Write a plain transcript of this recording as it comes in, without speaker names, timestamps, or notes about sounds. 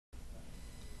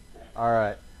All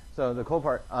right. So the cool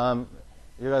part,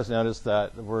 you guys noticed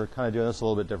that we're kind of doing this a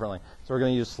little bit differently. So we're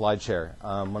going to use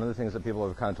SlideShare. One of the things that people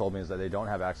have kind of told me is that they don't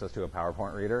have access to a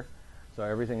PowerPoint reader. So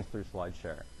everything's through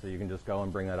SlideShare. So you can just go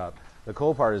and bring that up. The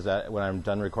cool part is that when I'm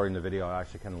done recording the video, I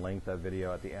actually can link that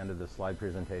video at the end of the slide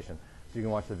presentation. So you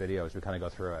can watch the video as we kind of go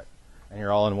through it. And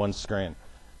you're all on one screen.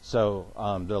 So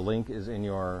the link is in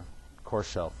your course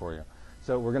shelf for you.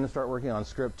 So we're going to start working on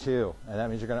script 2. And that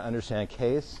means you're going to understand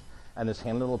case and this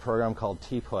handy little program called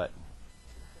TPUT.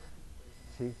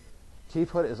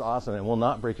 TPUT is awesome and will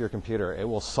not break your computer. It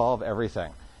will solve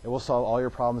everything. It will solve all your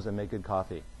problems and make good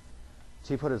coffee.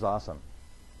 TPUT is awesome.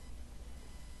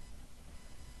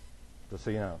 Just so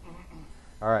you know.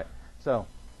 All right. So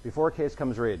before case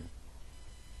comes read.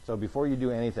 So before you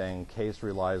do anything, case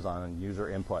relies on user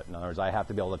input. In other words, I have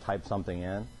to be able to type something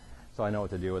in so I know what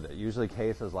to do with it. Usually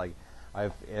case is like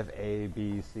if A,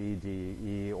 B, C, D,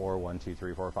 E, or 1, 2,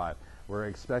 3, 4, 5. We're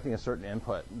expecting a certain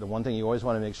input. The one thing you always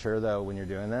want to make sure, though, when you're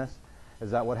doing this, is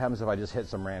that what happens if I just hit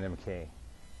some random key.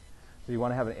 So you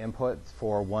want to have an input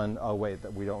for one, oh wait,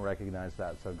 that we don't recognize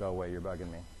that, so go away, you're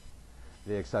bugging me.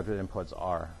 The accepted inputs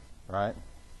are, right?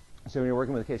 So when you're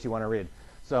working with a case, you want to read.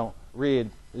 So read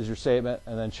is your statement,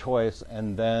 and then choice,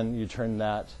 and then you turn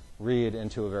that read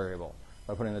into a variable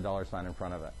by putting the $sign in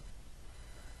front of it.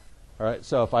 All right,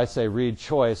 so if I say read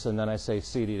choice, and then I say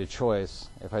CD to choice,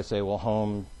 if I say, well,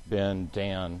 home bin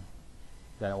Dan,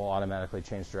 then it will automatically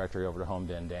change directory over to home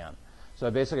bin Dan. So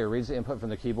it basically reads the input from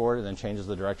the keyboard and then changes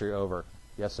the directory over.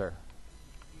 Yes, sir?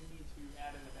 Do you need to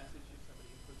add in a message if somebody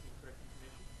inputs the incorrect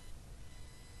information?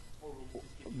 Or will you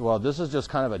just give you Well, this is just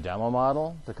kind of a demo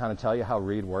model to kind of tell you how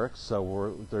read works,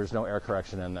 so there's no error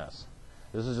correction in this.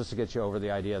 This is just to get you over the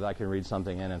idea that I can read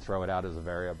something in and throw it out as a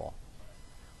variable.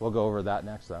 We'll go over that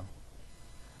next, though.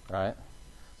 All right?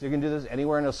 So you can do this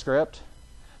anywhere in a script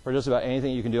for just about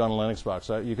anything you can do on a Linux box.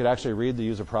 So you could actually read the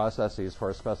user processes for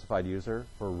a specified user,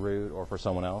 for root, or for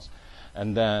someone else,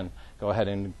 and then go ahead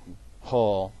and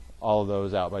pull all of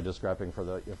those out by just grepping for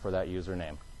that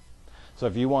username. So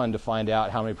if you wanted to find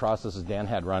out how many processes Dan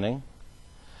had running,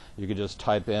 you could just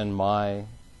type in my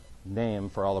name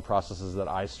for all the processes that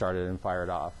I started and fired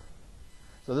off.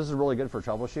 So this is really good for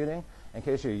troubleshooting. In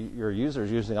case your user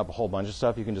is using up a whole bunch of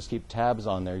stuff, you can just keep tabs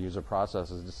on their user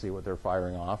processes to see what they're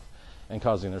firing off and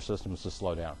causing their systems to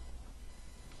slow down.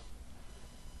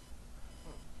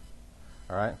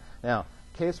 All right. Now,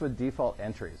 case with default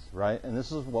entries, right? And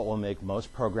this is what will make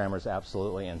most programmers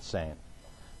absolutely insane,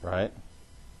 right?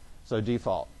 So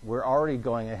default, we're already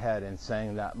going ahead and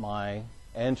saying that my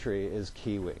entry is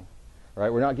Kiwi, right?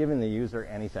 We're not giving the user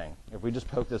anything. If we just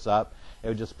poke this up, it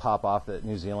would just pop off that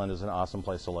New Zealand is an awesome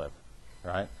place to live,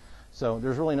 right? So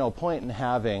there's really no point in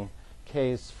having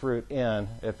case fruit in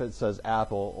if it says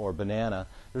apple or banana.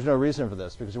 There's no reason for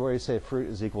this because we already say fruit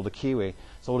is equal to kiwi,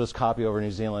 so we'll just copy over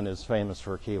New Zealand is famous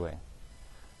for kiwi,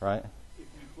 right? if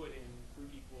you put in fruit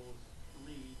equals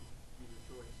read user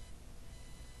choice,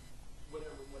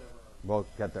 whatever. We'll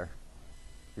get there.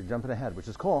 You're jumping ahead, which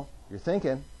is cool. You're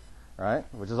thinking, right?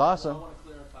 Which is awesome. Well, I want to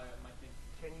clarify my thinking.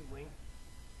 Can you link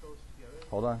those together?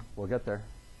 Hold on, we'll get there.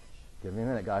 Give me a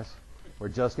minute, guys. We're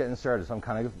just getting started, so I'm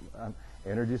kind of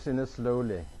introducing this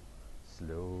slowly.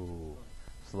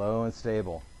 Slow and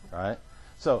stable, right?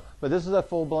 So, but this is a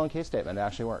full-blown case statement. It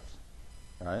actually works,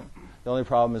 right? The only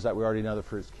problem is that we already know the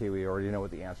fruit's kiwi. We already know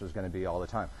what the answer is going to be all the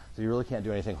time. So you really can't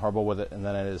do anything horrible with it, and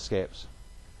then it escapes.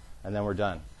 And then we're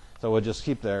done. So we'll just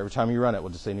keep there. Every time you run it,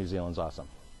 we'll just say New Zealand's awesome.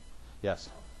 Yes?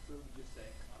 So we just say,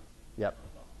 obviously, Yep.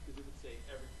 because it would say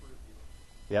every fruit.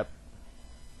 Yep.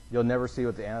 You'll never see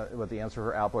what the answer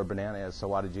for apple or banana is, so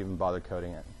why did you even bother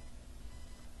coding it?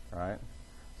 All right?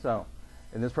 So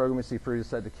in this program, we see fruit is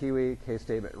set to kiwi, case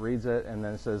statement reads it, and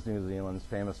then it says New Zealand's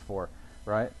famous for,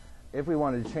 right? If we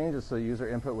wanted to change this so user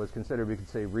input was considered, we could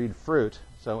say read fruit.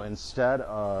 So instead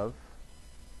of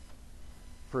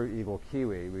fruit equal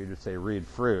kiwi, we would just say read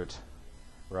fruit,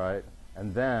 right?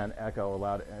 And then echo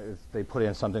allowed, if they put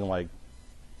in something like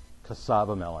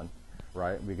cassava melon,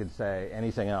 right? We could say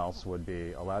anything else would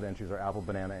be allowed entries are apple,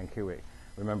 banana, and kiwi.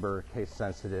 Remember case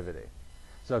sensitivity.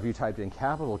 So if you typed in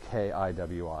capital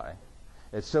K-I-W-I,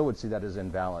 it still would see that as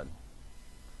invalid,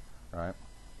 right?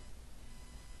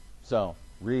 So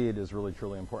read is really,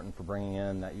 truly important for bringing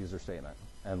in that user statement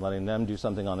and letting them do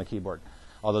something on the keyboard.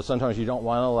 Although sometimes you don't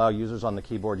want to allow users on the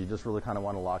keyboard, you just really kind of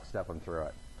want to lockstep them through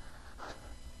it.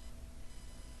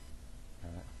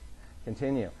 All right.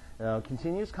 Continue. Now,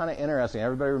 continue is kind of interesting.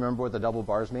 Everybody remember what the double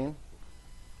bars mean?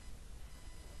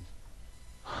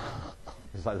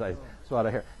 It's what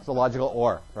I hear. It's a logical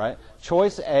or, right?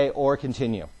 Choice A or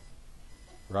continue,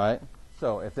 right?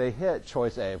 So if they hit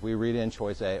choice A, if we read in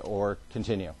choice A or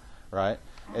continue, right?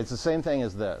 It's the same thing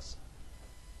as this,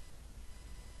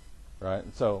 right?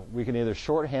 So we can either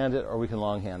shorthand it or we can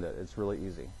longhand it. It's really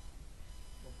easy,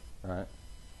 right?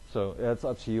 So it's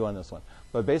up to you on this one.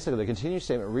 But basically, the continue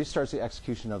statement restarts the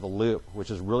execution of the loop,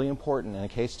 which is really important in a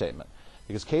case statement,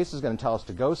 because case is going to tell us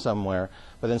to go somewhere,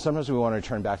 but then sometimes we want to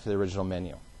return back to the original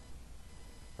menu.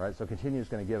 Right? So continue is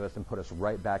going to give us and put us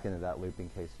right back into that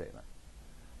looping case statement.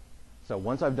 So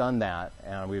once I've done that,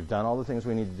 and we've done all the things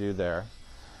we need to do there,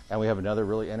 and we have another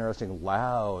really interesting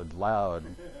loud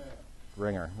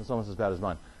ringer. It's almost as bad as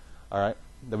mine. All right?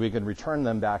 Then we can return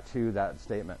them back to that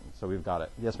statement. So we've got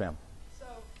it. Yes, ma'am? So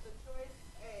the choice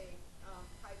A,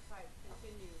 type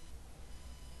continue,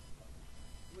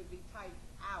 would be typed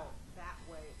out that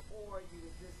way, or you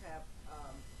would just have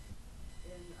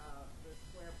in the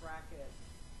square bracket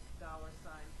 $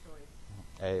 choice.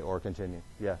 A or continue.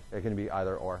 Yeah, it can be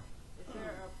either or. Is there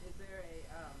a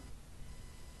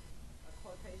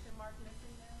quotation mark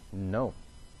missing there? No.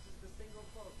 Just a single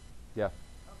quote. Yeah.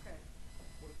 Okay.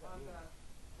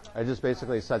 It just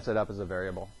basically sets it up as a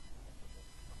variable.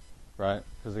 Right?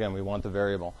 Because again, we want the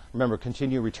variable. Remember,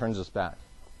 continue returns us back.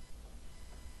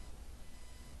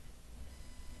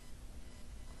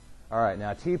 All right,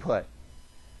 now TPUT.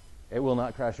 It will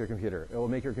not crash your computer. It will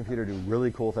make your computer do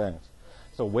really cool things.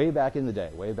 So way back in the day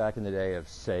of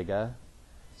Sega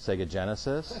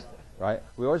Genesis, right?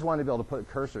 We always wanted to be able to put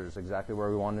cursors exactly where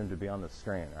we wanted them to be on the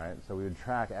screen, right? So we would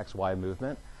track X, Y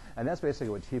movement, and that's basically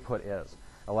what TPUT is. It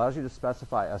allows you to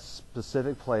specify a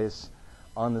specific place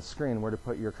on the screen where to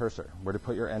put your cursor, where to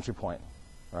put your entry point,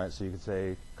 right? So you could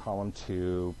say column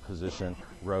 2, position,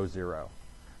 row 0,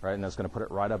 right? And that's going to put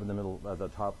it right up in the middle of the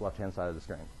top left-hand side of the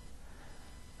screen.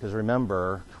 Because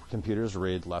remember, computers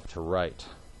read left to right,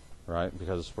 right?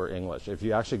 Because we're English. If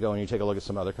you actually go and you take a look at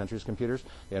some other countries' computers,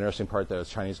 the interesting part though is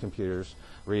Chinese computers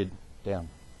read, damn,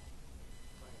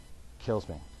 kills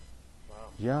me. Wow.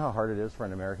 Do you know how hard it is for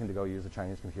an American to go use a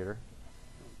Chinese computer?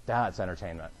 That's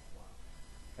entertainment.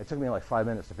 It took me like 5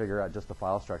 minutes to figure out just the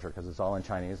file structure because it's all in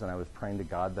Chinese, and I was praying to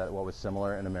God that what was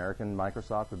similar in American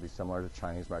Microsoft would be similar to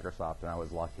Chinese Microsoft, and I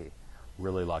was lucky,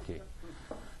 really lucky,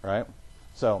 right?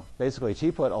 So basically,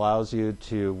 TPUT allows you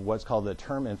to what's called the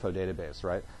term info database,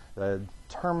 right? The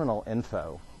terminal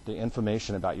info, the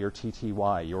information about your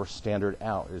TTY, your standard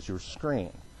out, is your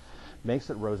screen. Makes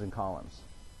it rows and columns,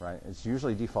 right? It's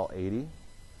usually default 80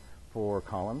 for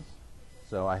columns,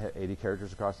 so I hit 80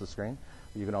 characters across the screen.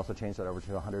 You can also change that over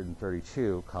to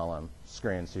 132 column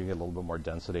screen, so you get a little bit more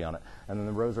density on it. And then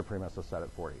the rows are pretty much set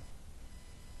at 40.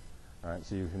 All right,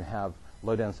 so you can have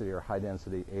low density or high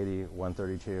density, 80,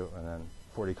 132, and then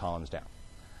 40 columns down.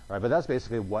 All right, but that's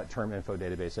basically what term info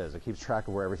database is. It keeps track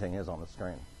of where everything is on the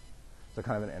screen. So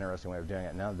kind of an interesting way of doing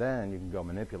it. Now then you can go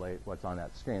manipulate what's on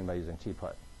that screen by using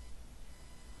TPUT.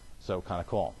 So kind of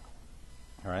cool.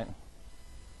 All right.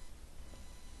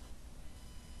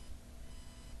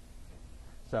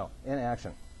 So in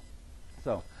action.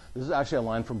 So this is actually a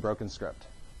line from Broken Script,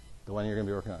 the one you're going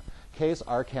to be working on. Case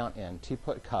R count in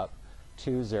TPUT cup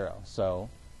 2 0. So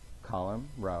column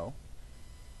row.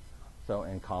 So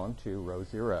in column 2, row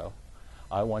 0,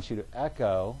 I want you to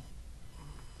echo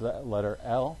the letter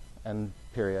L and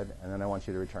period, and then I want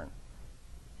you to return.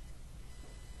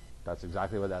 That's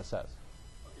exactly what that says.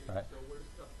 Okay, right? so where's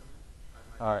cup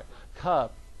coming? All right.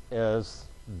 Cup is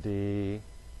the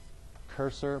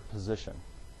cursor position.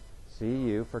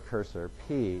 CU for cursor,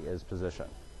 P is position.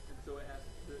 And so it has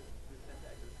the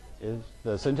syntax is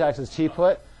The syntax is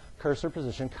TPUT, cursor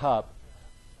position, cup,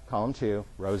 column 2,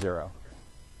 row 0.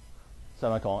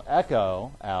 Semicolon,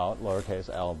 echo out, lowercase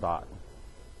l dot.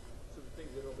 so the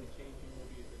things that will be changing will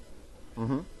be the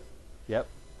numbers. Yep.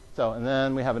 So, and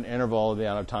then we have an interval at the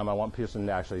end of time. I want person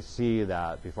to actually see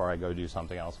that before I go do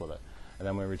something else with it. And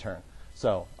then we return.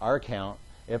 So, our count,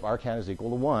 if our count is equal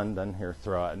to 1, then here,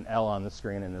 throw out an L on the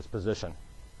screen in this position.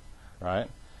 Right?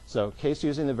 So, case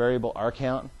using the variable our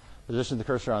count, position the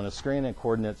cursor on the screen at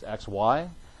coordinates x, y,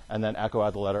 and then echo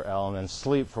out the letter L, and then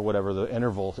sleep for whatever the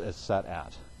interval is set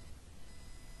at.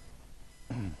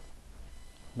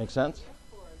 Make sense?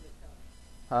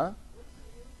 Huh?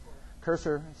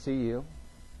 Cursor, CU.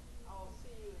 Oh,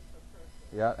 CU is for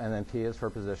cursor. Yep, and then P is for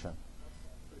position.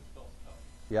 But it spells cup.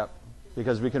 Yep,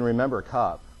 because we can remember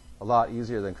cup a lot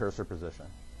easier than cursor position.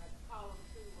 That's column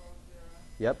 2, row 0.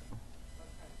 Yep. Okay.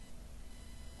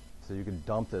 So you can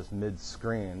dump this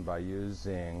mid-screen by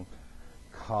using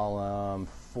column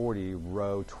 40,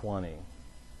 row 20,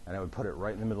 and it would put it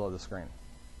right in the middle of the screen.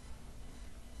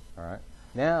 All right.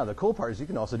 Now, the cool part is you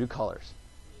can also do colors.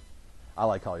 I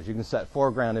like colors. You can set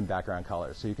foreground and background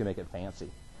colors, so you can make it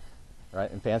fancy. Right?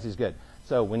 And fancy is good.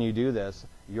 So when you do this,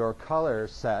 your color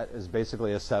set is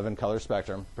basically a 7-color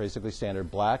spectrum, basically standard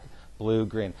black, blue,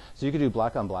 green. So you could do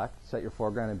black on black, set your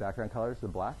foreground and background colors to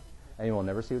black, and you will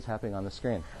never see what's happening on the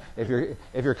screen. If you're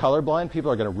colorblind, people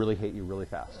are going to really hate you really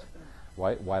fast.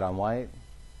 White on white,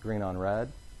 green on red.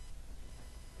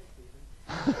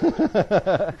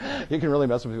 You can really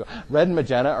mess with people. Red and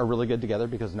magenta are really good together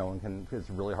because no one can. It's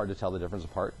really hard to tell the difference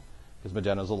apart because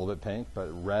magenta is a little bit pink, but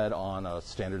red on a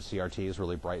standard CRT is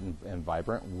really bright and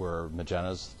vibrant, where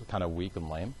magenta's kind of weak and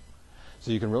lame.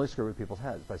 So you can really screw with people's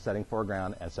heads by setting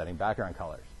foreground and setting background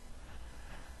colors.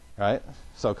 Right?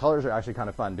 So colors are actually kind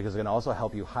of fun because it can also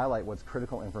help you highlight what's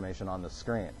critical information on the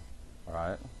screen. All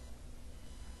right?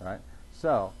 All right?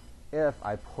 So if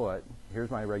I put, here's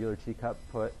my regular teacup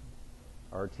put,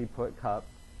 or TPUT cup,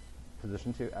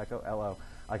 position 2, echo, LO.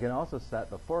 I can also set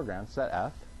the foreground, set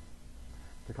F,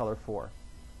 to color 4.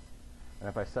 And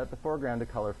if I set the foreground to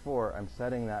color 4, I'm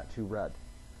setting that to red.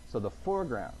 So the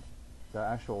foreground, the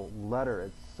actual letter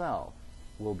itself,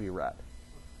 will be red.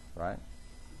 Right?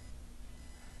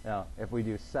 Now, if we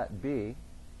do set B,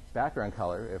 background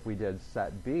color, if we did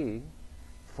set B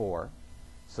 4,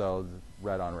 so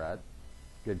red on red,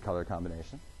 good color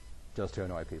combination, just to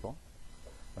annoy people,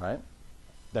 right?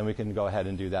 Then we can go ahead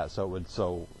and do that. So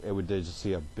it would just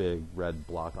see a big red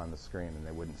block on the screen, and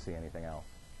they wouldn't see anything else.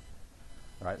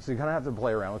 All right, so you kind of have to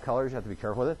play around with colors. You have to be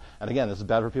careful with it. And again, this is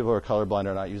bad for people who are colorblind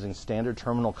or not using standard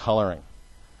terminal coloring.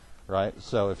 Right?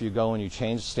 So if you go and you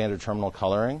change standard terminal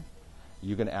coloring,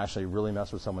 you can actually really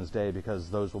mess with someone's day because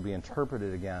those will be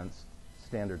interpreted against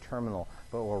standard terminal,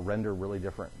 but will render really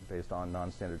different based on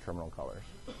non-standard terminal colors.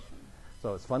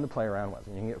 So it's fun to play around with,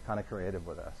 and you can get kind of creative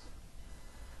with this.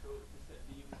 So the set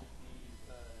B would just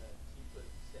be TPUT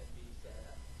set B set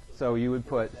F. So you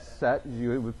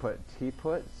would put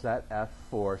TPUT set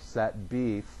F4 set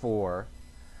B4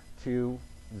 2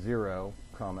 0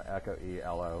 comma echo E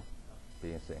LO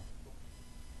B and C.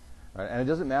 Right? And it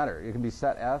doesn't matter. It can be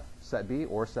set F, set B,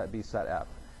 or set B, set F.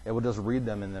 It will just read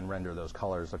them and then render those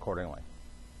colors accordingly.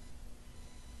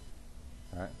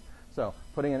 All right? So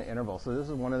putting an interval. So this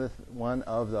is one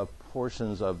of the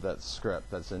portions of that script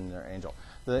that's in your Angel.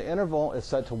 The interval is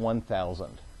set to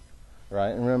 1,000. Right?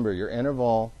 And remember, your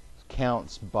interval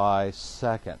counts by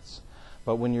seconds.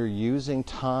 But when you're using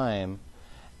time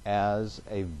as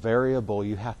a variable,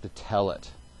 you have to tell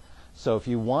it. So if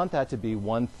you want that to be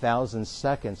 1,000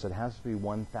 seconds, it has to be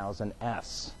 1,000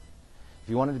 S. If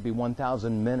you want it to be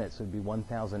 1,000 minutes, it would be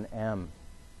 1,000 M.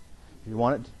 If you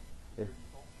want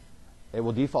it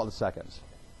will default to seconds.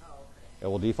 It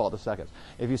will default to seconds.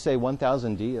 If you say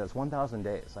 1,000 D, that's 1,000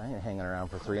 days. I ain't hanging around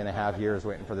for 3.5 years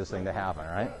waiting for this thing to happen,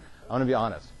 right? I want to be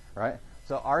honest, right?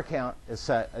 So R count is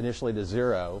set initially to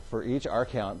 0. For each R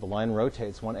count, the line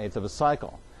rotates 1/8 of a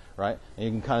cycle, right? And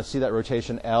you can kind of see that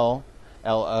rotation L,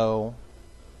 LO,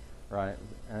 right?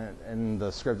 And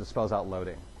the script that spells out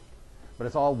loading. But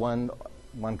it's all one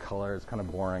color. It's kind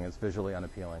of boring. It's visually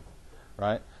unappealing,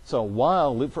 right? So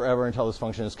while loop forever until this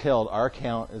function is killed, R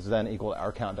count is then equal to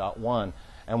R count.1.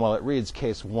 And while it reads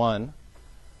case 1,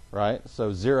 right?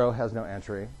 So 0 has no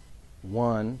entry.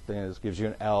 1 then gives you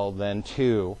an L, then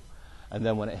 2. And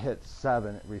then when it hits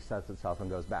 7, it resets itself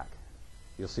and goes back.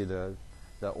 You'll see the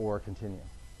OR continue.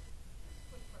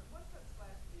 What's that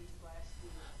 /B/C?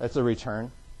 That's a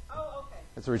return. Oh, okay.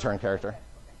 It's a return character. Okay.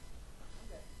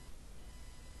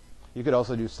 You could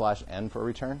also do /n for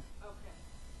return. Okay.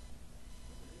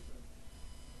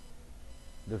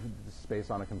 The space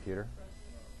on a computer.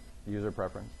 User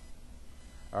preference.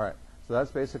 All right. So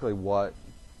that's basically what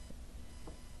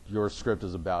your script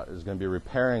is about, is going to be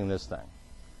repairing this thing.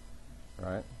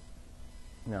 Right?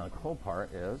 Now, the cool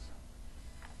part is,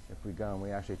 if we go and we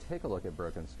actually take a look at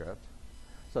broken script.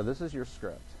 So this is your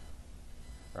script.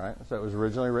 Right? So it was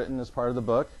originally written as part of the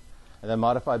book, and then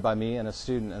modified by me and a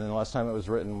student, and then the last time it was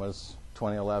written was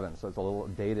 2011, so it's a little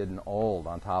dated and old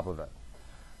on top of it.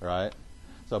 Right?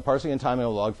 So parsing and timing a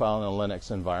log file in a Linux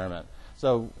environment.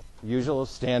 So usual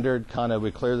standard kind of,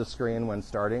 we clear the screen when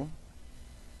starting,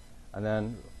 and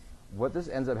then what this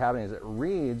ends up happening is it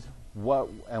reads what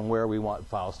and where we want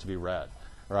files to be read.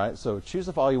 Right? So choose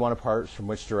the file you want to parse from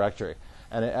which directory.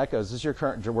 And it echoes, this is your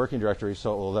current working directory,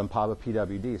 so it will then pop a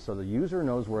PWD, so the user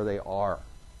knows where they are.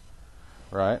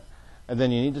 Right? And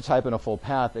then you need to type in a full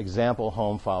path, example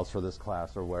home files for this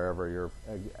class or wherever your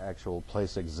actual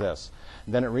place exists.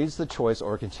 And then it reads the choice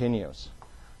or continues.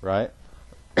 Right?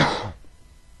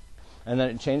 And then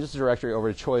it changes the directory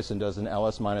over to choice and does an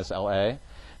ls-la, and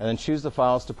then choose the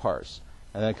files to parse.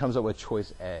 And then it comes up with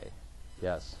choice A.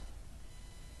 Yes?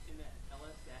 In that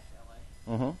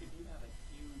ls-la, Mm-hmm. if you have a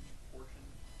huge portion,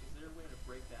 is there a way to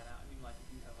break that out? I mean, like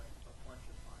if you have a bunch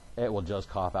of files. it will just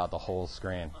cop out the whole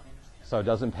screen. I understand. So it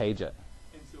doesn't page it.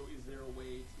 And so is there a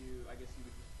way to, I guess you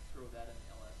would just throw that in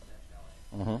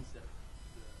ls-la Mhm. instead of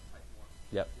the type 1?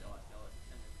 Yep. The ls-la,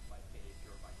 and then by page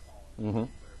or by column, Mhm.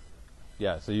 whatever.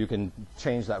 Yeah, so you can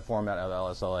change that format of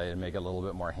LSLA and make it a little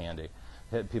bit more handy.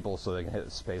 Hit people so they can hit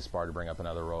the space bar to bring up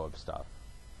another row of stuff,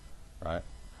 right?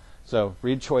 So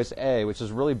read choice A, which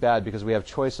is really bad because we have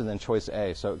choice and then choice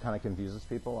A, so it kind of confuses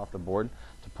people off the board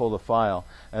to pull the file.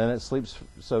 And then it sleeps,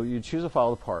 so you choose a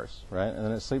file to parse, right? And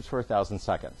then it sleeps for 1,000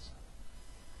 seconds,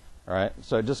 all right?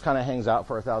 So it just kind of hangs out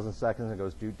for 1,000 seconds and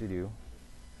goes do,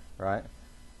 right?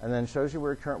 And then shows you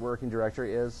where your current working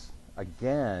directory is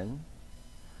again,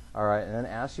 all right? And then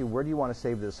asks you, where do you want to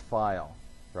save this file,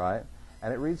 right?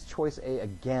 And it reads choice A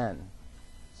again.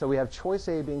 So we have choice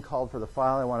A being called for the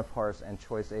file I want to parse and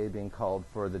choice A being called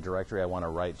for the directory I want to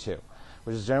write to,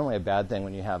 which is generally a bad thing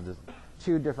when you have the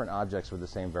two different objects with the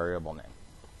same variable name.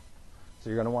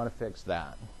 So you're going to want to fix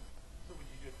that. So would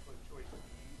you just put choice B?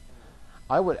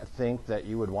 I would think that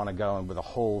you would want to go in with a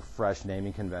whole fresh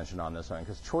naming convention on this one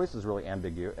because choice is really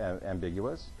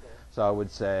ambiguous. So I would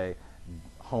say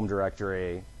home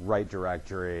directory, write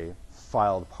directory,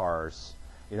 file to parse.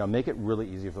 You know, make it really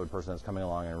easy for the person that's coming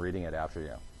along and reading it after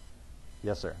you.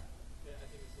 Yes, sir. Yeah, I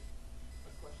think it's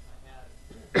a question I had.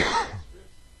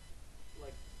 Scripts,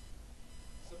 like,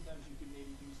 sometimes you can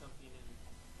maybe do something in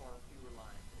far fewer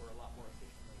lines or a lot more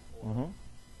efficiently or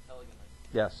elegantly.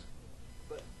 Yes.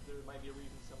 But there might be a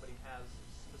reason somebody has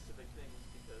specific things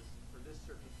because for this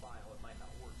certain file it might not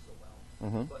work so well.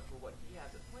 But for what he has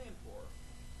it planned for,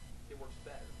 it works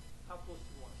better. How close do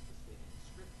you want us to stay in the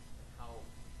script and how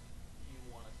you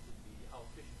want us to be, how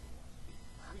efficient you want us to be?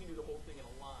 We can do the whole thing in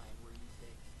a line where you say,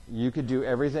 You could do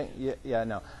everything. Yeah,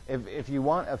 no. If you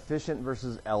want efficient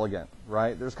versus elegant,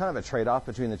 right, there's kind of a trade-off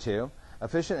between the two.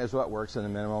 Efficient is what works in a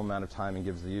minimal amount of time and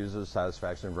gives the user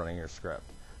satisfaction of running your script,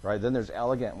 right? Then there's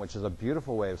elegant, which is a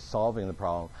beautiful way of solving the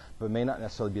problem, but may not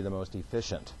necessarily be the most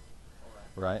efficient,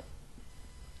 right?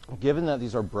 Given that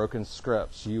these are broken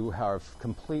scripts, you have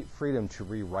complete freedom to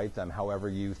rewrite them however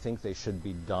you think they should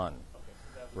be done,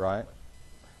 right?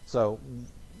 So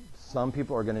some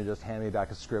people are going to just hand me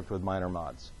back a script with minor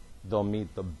mods. They'll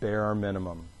meet the bare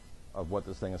minimum of what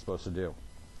this thing is supposed to do.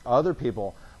 Other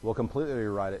people will completely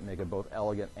rewrite it, make it both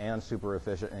elegant and super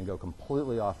efficient, and go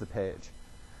completely off the page,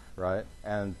 right?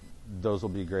 And those will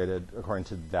be graded according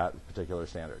to that particular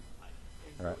standard.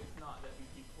 and so Right. it's not that we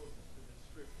keep closest to the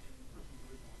script in the person's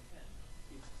original intent,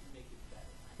 it's to make it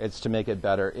better. It's to make it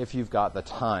better if you've got the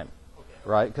time,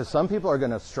 right? Because some people are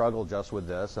going to struggle just with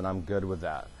this, and I'm good with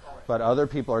that. But other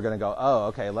people are going to go, oh,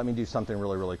 okay, let me do something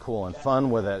really, really cool and fun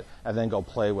with it, and then go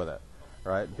play with it,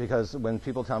 right? Because when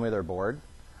people tell me they're bored,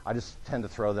 I just tend to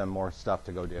throw them more stuff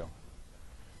to go do,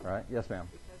 right? Yes, ma'am.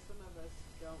 Because some of us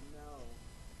don't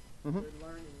know. Mhm. We're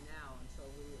learning now, and so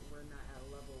we're not at a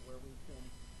level where we can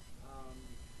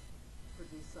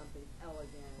produce something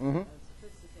elegant Mhm. and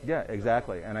sophisticated. Yeah,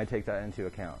 exactly, and I take that into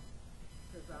account.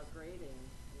 Because our grading,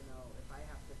 you know, if I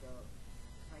have to go,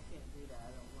 if I can't do that,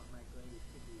 I don't want my grade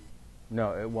to be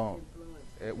No, it won't.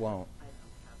 influenced. It won't. I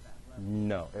don't have that level.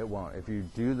 No, it won't. If you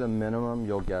do the minimum,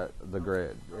 you'll get the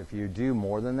grade. If you do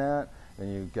more than that, then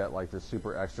you get like the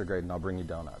super extra grade, and I'll bring you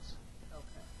donuts. Okay.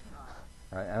 All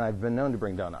right. Right? And I've been known to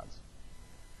bring donuts,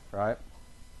 right?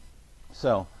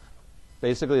 So,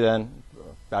 basically, then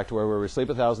back to where we were. We sleep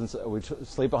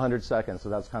 100 seconds, so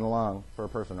that's kind of long for a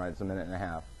person, right? It's a minute and a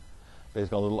half,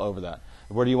 basically a little over that.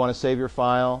 Where do you want to save your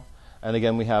file? And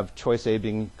again, we have choice A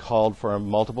being called for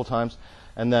multiple times.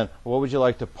 And then, what would you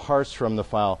like to parse from the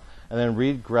file? And then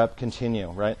read grep continue,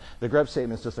 right? The grep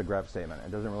statement is just a grep statement.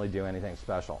 It doesn't really do anything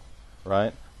special,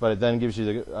 right? But it then gives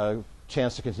you the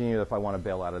chance to continue. If I want to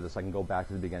bail out of this, I can go back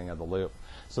to the beginning of the loop.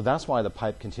 So that's why the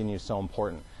pipe continue is so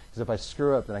important. Because if I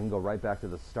screw up, then I can go right back to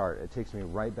the start. It takes me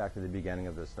right back to the beginning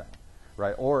of this thing,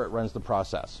 right? Or it runs the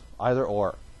process, either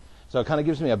or. So it kind of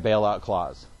gives me a bailout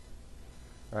clause,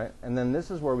 right? And then this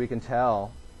is where we can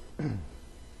tell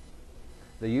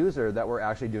the user that we're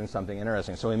actually doing something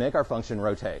interesting. So we make our function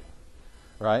rotate,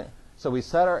 right? So we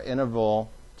set our interval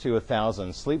to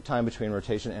 1,000, sleep time between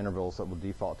rotation intervals that will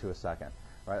default to a second,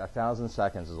 right? 1,000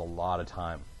 seconds is a lot of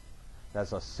time.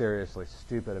 That's a seriously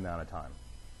stupid amount of time,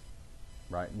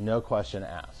 right? No question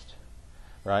asked,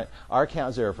 right?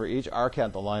 Rcount 0, for each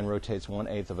rcount, the line rotates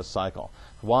 1/8 of a cycle,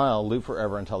 while loop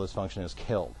forever until this function is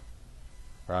killed,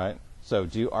 right? So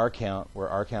do rcount, where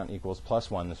rcount equals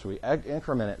 +1. So we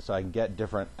increment it so I can get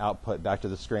different output back to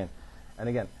the screen. And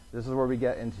again, this is where we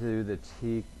get into the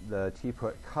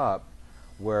TPUT cup,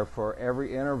 where for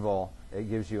every interval, it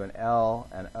gives you an L,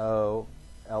 an O,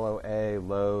 LOA,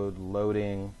 load,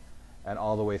 loading, and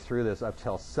all the way through this up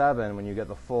till 7, when you get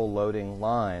the full loading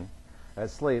line, it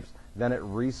sleeps, then it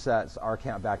resets our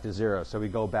count back to 0. So we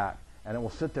go back, and it will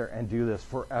sit there and do this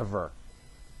forever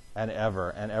and ever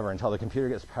and ever until the computer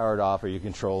gets powered off or you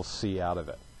Control-C out of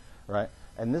it, right?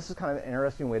 And this is kind of an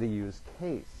interesting way to use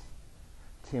case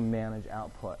to manage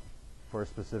output for a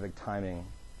specific timing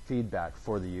feedback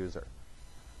for the user,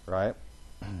 right?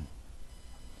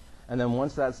 And then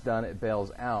once that's done, it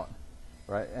bails out,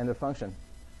 right? End of function.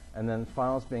 And then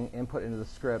files being input into the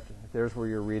script, there's where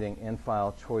you're reading in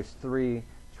file choice 3,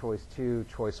 choice 2,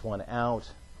 choice 1 out,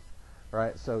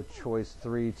 right? So choice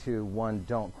 3, 2, 1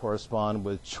 don't correspond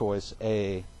with choice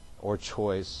A or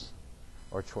choice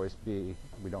B.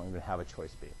 We don't even have a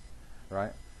choice B,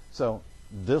 right? So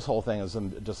this whole thing is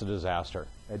just a disaster.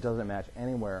 It doesn't match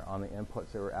anywhere on the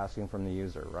inputs that we're asking from the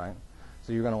user, right?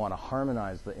 So you're going to want to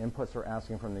harmonize the inputs we're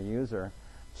asking from the user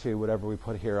to whatever we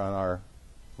put here on our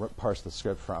parse the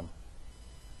script from.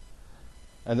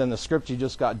 And then the script you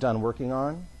just got done working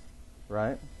on,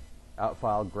 right? Out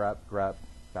file, grep,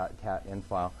 cat, in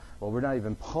file. Well, we're not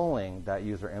even pulling that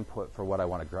user input for what I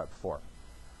want to grep for.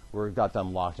 We've got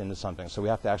them locked into something. So we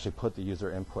have to actually put the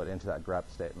user input into that grep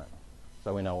statement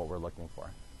so we know what we're looking for.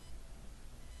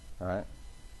 All right?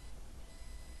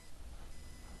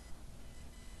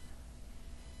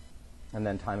 And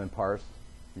then time and parse.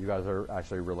 You guys are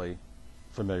actually really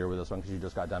familiar with this one because you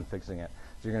just got done fixing it.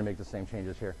 So you're going to make the same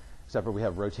changes here, except for we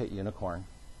have rotate unicorn,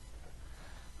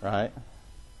 right?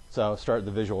 So start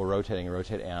the visual rotating,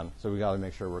 rotate and. So we got to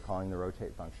make sure we're calling the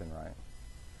rotate function right,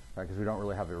 right? Because we don't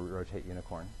really have a rotate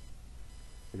unicorn.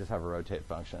 We just have a rotate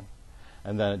function.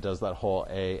 And then it does that whole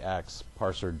AX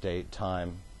parser date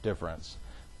time difference,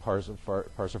 parser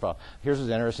file. Here's what's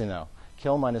interesting though.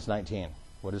 Kill minus 19.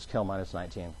 What is kill minus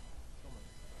 19?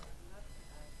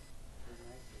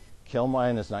 Kill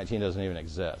minus 19 doesn't even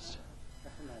exist,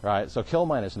 right? So kill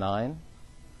minus 9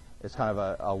 is kind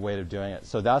of a way of doing it.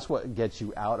 So that's what gets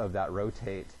you out of that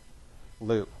rotate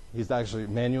loop. He's actually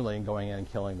manually going in and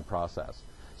killing the process.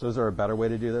 So is there a better way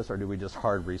to do this, or do we just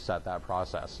hard reset that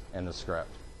process in the script,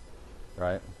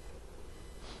 right?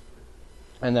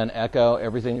 And then echo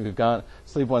everything we've got.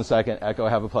 Sleep 1 second, echo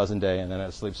have a pleasant day, and then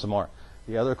it sleeps some more.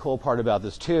 The other cool part about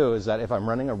this too is that if I'm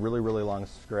running a really, really long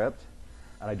script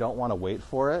and I don't want to wait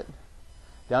for it,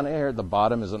 down here at the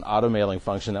bottom is an auto-mailing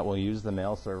function that will use the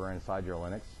mail server inside your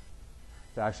Linux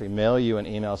to actually mail you an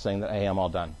email saying that, hey, I'm all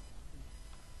done,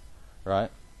 right?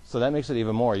 So that makes it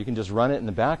even more. You can just run it in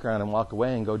the background and walk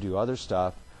away and go do other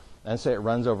stuff and say it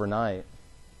runs overnight,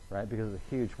 right? Because it's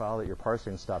a huge file that you're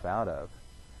parsing stuff out of.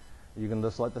 You can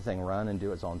just let the thing run and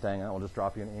do its own thing, and it will just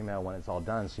drop you an email when it's all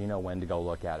done so you know when to go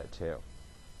look at it too,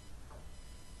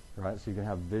 right? So you can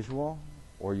have visual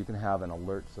or you can have an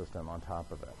alert system on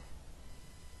top of it.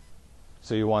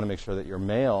 So you want to make sure that your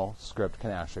mail script can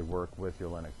actually work with your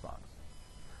Linux box.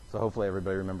 So hopefully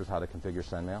everybody remembers how to configure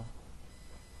SendMail.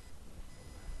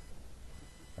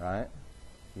 All right?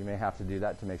 You may have to do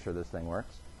that to make sure this thing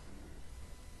works.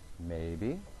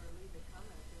 Maybe.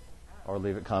 Or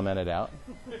leave it commented out.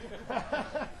 All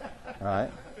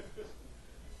right?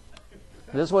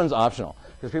 This one's optional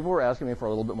because people were asking me for a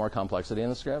little bit more complexity in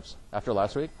the scripts after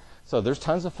last week. So there's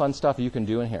tons of fun stuff you can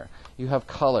do in here. You have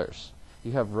colors.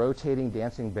 You have rotating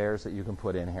dancing bears that you can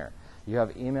put in here. You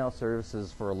have email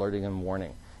services for alerting and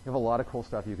warning. You have a lot of cool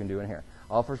stuff you can do in here.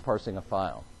 All for parsing a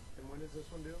file. And when is this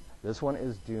one due? This one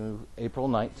is due April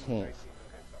 19th.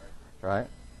 Right?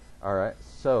 All right.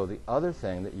 So the other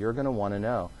thing that you're going to want to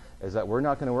know is that we're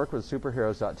not going to work with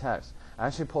superheroes.txt. I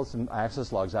actually pulled some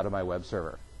access logs out of my web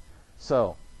server.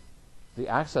 So the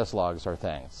access logs are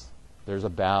things. There's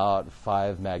about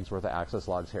 5 megs worth of access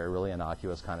logs here, really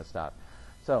innocuous kind of stuff.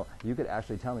 So you could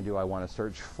actually tell me, do I want to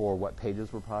search for what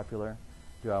pages were popular?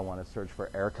 Do I want to search for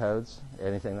error codes,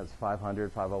 anything that's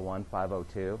 500, 501,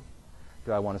 502?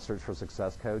 Do I want to search for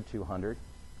success code 200?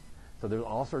 So there's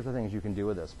all sorts of things you can do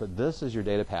with this. But this is your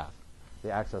data path,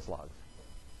 the access logs.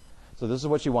 So this is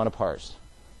what you want to parse.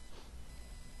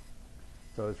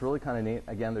 So it's really kind of neat.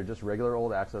 Again, they're just regular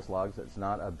old access logs. It's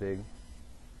not a big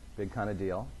kind of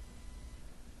deal.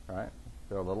 Right?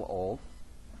 They're a little old.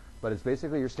 But it's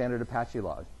basically your standard Apache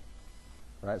log.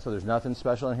 Right? So there's nothing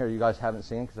special in here you guys haven't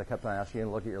seen because I kept on asking you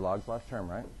to look at your logs last term,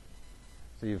 right?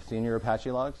 So you've seen your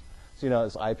Apache logs? So you know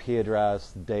it's IP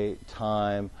address, date,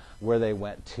 time, where they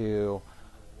went to,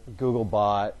 Google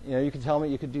bot. You know, you can tell me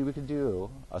we could do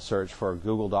a search for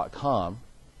google.com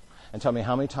and tell me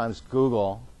how many times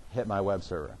Google hit my web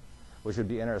server, which would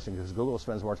be interesting because Google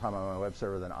spends more time on my web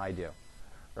server than I do,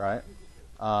 right?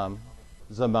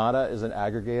 Zamata is an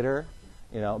aggregator.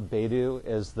 You know, Baidu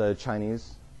is the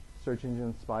Chinese search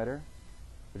engine spider,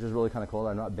 which is really kind of cool.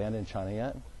 I'm not banned in China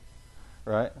yet,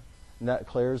 right? Net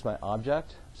clears my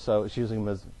object, so it's using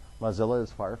Mozilla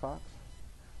as Firefox.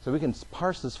 So we can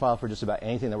parse this file for just about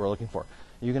anything that we're looking for.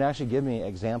 You can actually give me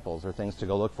examples or things to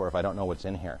go look for if I don't know what's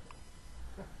in here.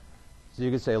 So you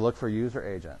could say, look for user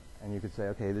agent, and you could say,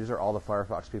 okay, these are all the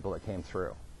Firefox people that came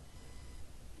through,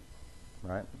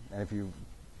 right? And if you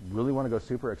really want to go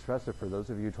super expressive, for those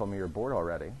of you who told me you're bored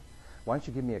already, why don't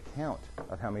you give me a count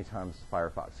of how many times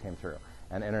Firefox came through,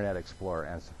 and Internet Explorer,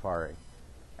 and Safari,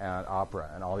 and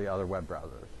Opera, and all the other web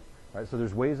browsers, right? So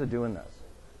there's ways of doing this.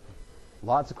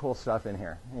 Lots of cool stuff in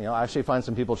here. You know, I actually find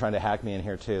some people trying to hack me in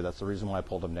here too. That's the reason why I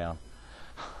pulled them down.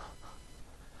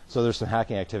 So there's some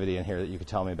hacking activity in here that you could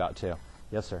tell me about too.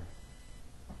 Yes, sir.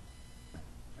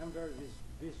 I'm very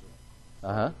visual.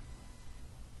 Uh-huh.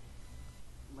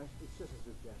 It's just a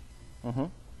suggestion. Mm-hmm.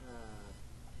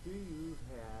 Do you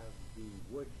have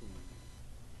the working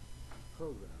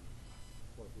program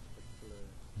for this particular?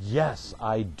 Yes,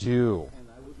 I do. And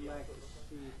I would like to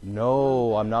see.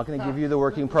 No, I'm not going to give you the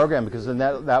working program because then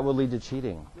that would lead to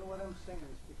cheating. No, what I'm saying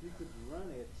is if you could run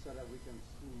it so that we can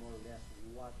see more or less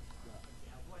what.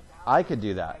 I could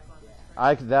do that.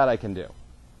 That I can do.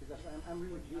 Because I'm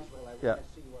really visual. I Yeah. want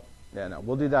to see what. Yeah, no,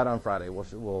 we'll do that on Friday.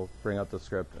 We'll bring up the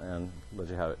script and let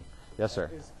you have it. Yes, sir.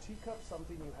 Is TPUT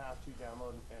something you have to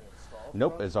download and install?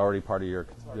 Nope, from? it's already part of your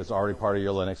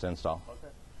Linux install. Okay.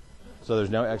 So there's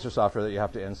no extra software that you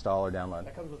have to install or download.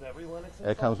 That comes with every Linux install?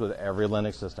 It comes with every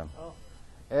Linux system. Oh.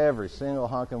 Every single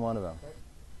honking one of them. Okay.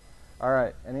 All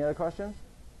right, any other questions?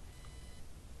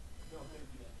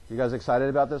 You guys excited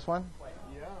about this one?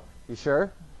 Yeah. You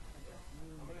sure?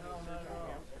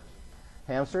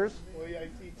 Hamsters? Well, yeah, I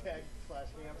see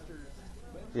tech/hamsters.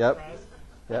 Yep.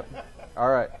 Yep. All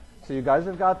right. So you guys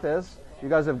have got this. You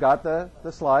guys have got the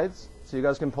slides. So you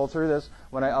guys can pull through this.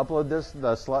 When I upload this,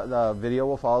 the video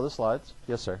will follow the slides.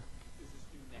 Yes, sir.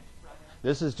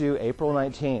 This is due April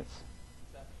 19th.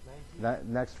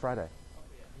 Next Friday.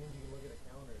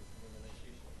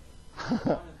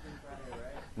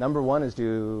 Number 1 is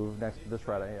due this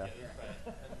Friday,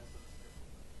 yeah.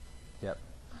 Yep.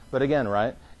 But again,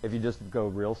 right, if you just go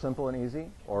real simple and easy,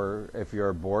 or if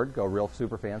you're bored, go real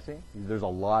super fancy, there's a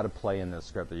lot of play in this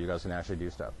script that you guys can actually do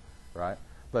stuff, right?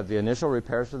 But the initial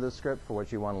repairs to this script for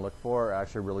what you want to look for are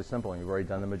actually really simple, and you've already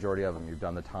done the majority of them. You've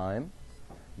done the time.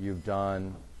 You've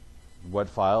done what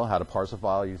file, how to parse a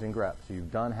file using grep. So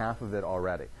you've done half of it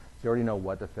already. So you already know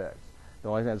what to fix. The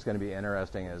only thing that's going to be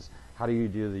interesting is how do you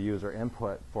do the user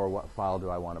input for what file do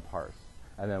I want to parse?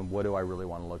 And then what do I really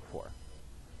want to look for?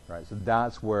 Right, so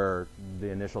that's where the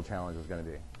initial challenge is going to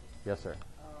be. Yes, sir.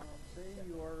 Say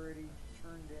you already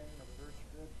turned in the first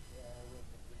script with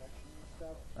the production and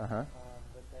stuff, Uh-huh.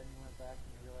 but then you went back and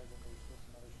you realized that there was still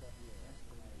some other stuff you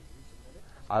resubmit it.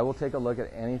 I will take a look at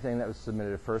anything that was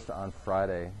submitted first on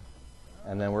Friday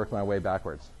and then work my way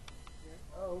backwards.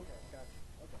 Oh, okay, gotcha.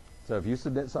 Okay, So if you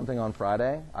submit something on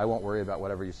Friday, I won't worry about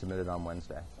whatever you submitted on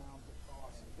Wednesday. sounds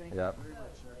awesome. Thank Yep. you very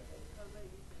much, sir.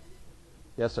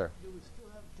 Yes, sir. Do we still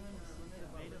have time to submit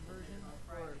a beta version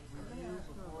for review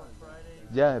before Friday?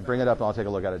 Yeah, bring it up and I'll take a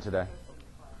look at it today.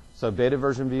 So beta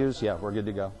version views, yeah, we're good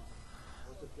to go.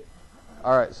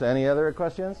 All right, so any other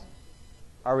questions?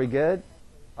 Are we good?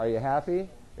 Are you happy?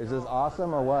 Is this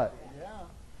awesome or what? Yeah.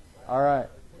 All right.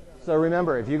 So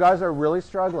remember, if you guys are really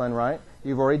struggling, right,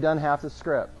 you've already done half the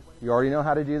script. You already know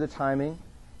how to do the timing.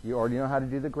 You already know how to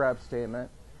do the grep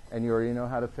statement. And you already know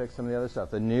how to fix some of the other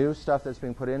stuff. The new stuff that's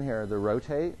being put in here, the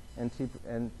rotate and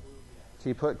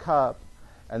TPUT cup,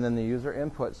 and then the user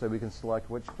input so we can select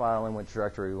which file and which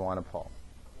directory we want to pull.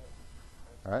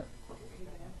 All right?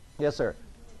 Yes, sir.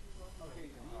 Okay,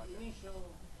 the initial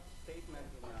statement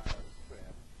in our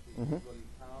script is Mhm. usually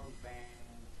count, ban,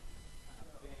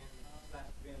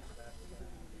 bin,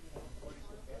 what is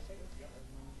the essay?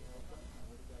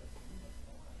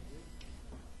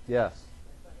 Yes.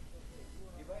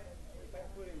 If I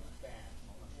put in ban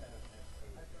instead of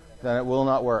essay, Then it will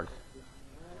not work.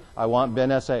 I want bin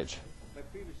sh. my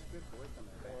previous script worked on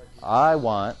ban.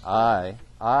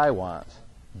 I want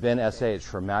bin sh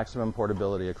for maximum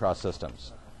portability across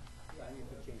systems. I need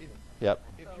to change it. Yep.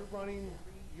 If you're running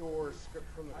your script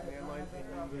from the command line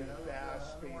and you use bash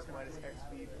space minus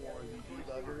xv for the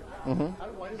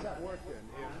debugger, why does that work then?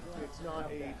 If it's not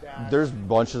a bash. There's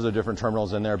bunches of different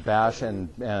terminals in there. Bash and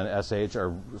sh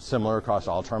are similar across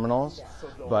all terminals,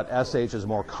 but sh is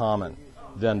more common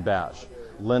than bash.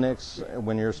 Linux,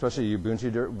 when you're especially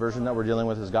Ubuntu version that we're dealing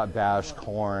with, has got bash,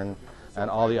 corn, and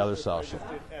all the other stuff.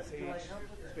 Just did sh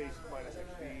space minus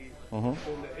xv. and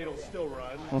it'll still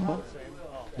run the same.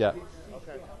 Oh, Yeah.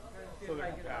 okay. So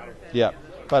they're compatible. Yeah.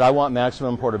 But I want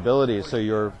maximum portability, so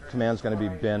your command's going to be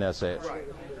bin sh.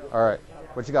 All right.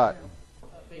 What you got?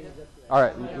 All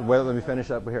right. Well, let me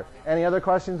finish up here. Any other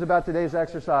questions about today's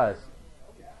exercise?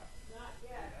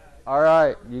 All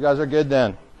right. You guys are good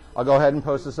then. I'll go ahead and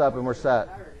post this up and we're set.